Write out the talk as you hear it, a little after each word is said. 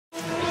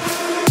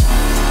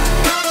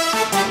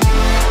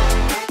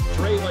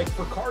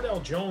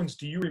Jones,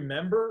 do you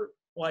remember,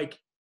 like,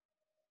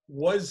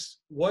 was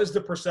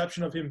the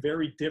perception of him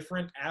very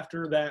different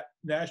after that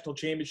national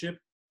championship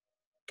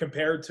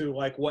compared to,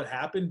 like, what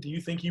happened? Do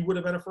you think he would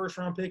have been a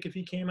first-round pick if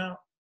he came out?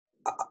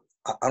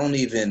 I don't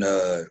even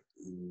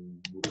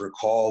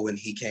recall when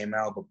he came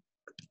out, but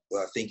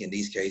I think in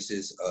these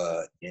cases,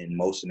 in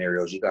most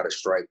scenarios, you got to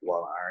strike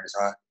while the iron is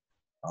hot.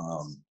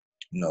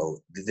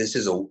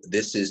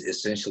 This is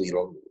essentially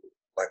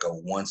like a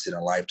once in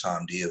a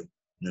lifetime deal.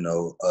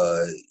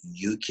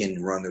 You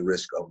can run the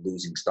risk of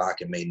losing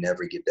stock and may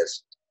never get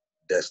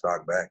that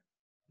stock back.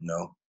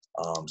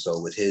 So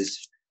with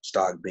his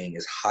stock being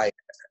as high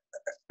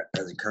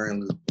as it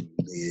currently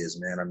is,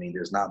 man, I mean,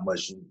 there's not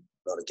much to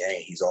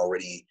gain. He's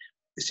already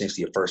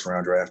essentially a first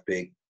round draft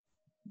pick,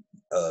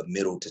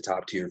 middle to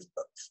top tier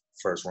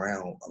first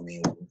round. I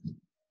mean,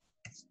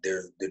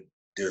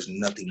 there's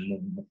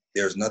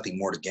nothing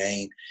more to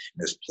gain.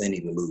 There's plenty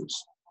to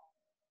lose.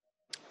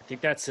 I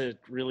think that's a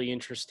really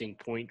interesting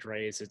point,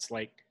 Dre, is it's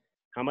like,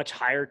 how much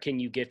higher can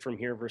you get from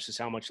here versus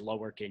how much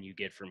lower can you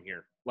get from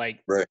here?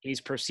 Like, right.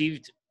 He's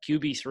perceived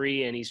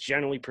QB3, and he's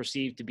generally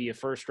perceived to be a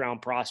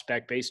first-round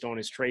prospect based on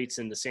his traits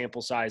and the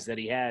sample size that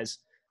he has.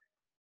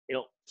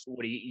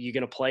 What are you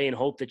going to play and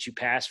hope that you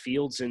pass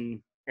Fields and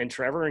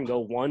Trevor and go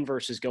 1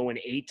 versus going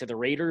 8 to the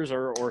Raiders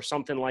or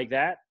something like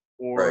that?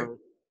 Or right.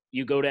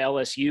 You go to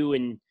LSU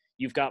and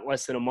you've got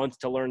less than a month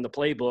to learn the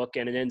playbook,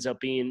 and it ends up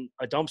being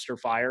a dumpster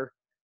fire.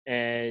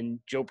 And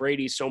Joe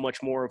Brady's so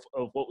much more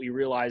of what we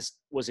realized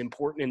was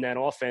important in that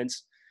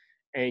offense,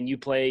 and you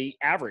play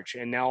average.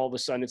 And now all of a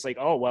sudden it's like,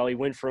 oh, well, he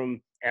went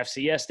from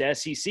FCS to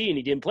SEC and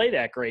he didn't play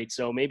that great,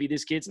 so maybe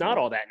this kid's not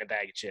all that in a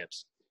bag of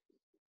chips.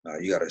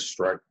 You got to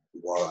strike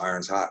while the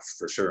iron's hot,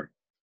 for sure.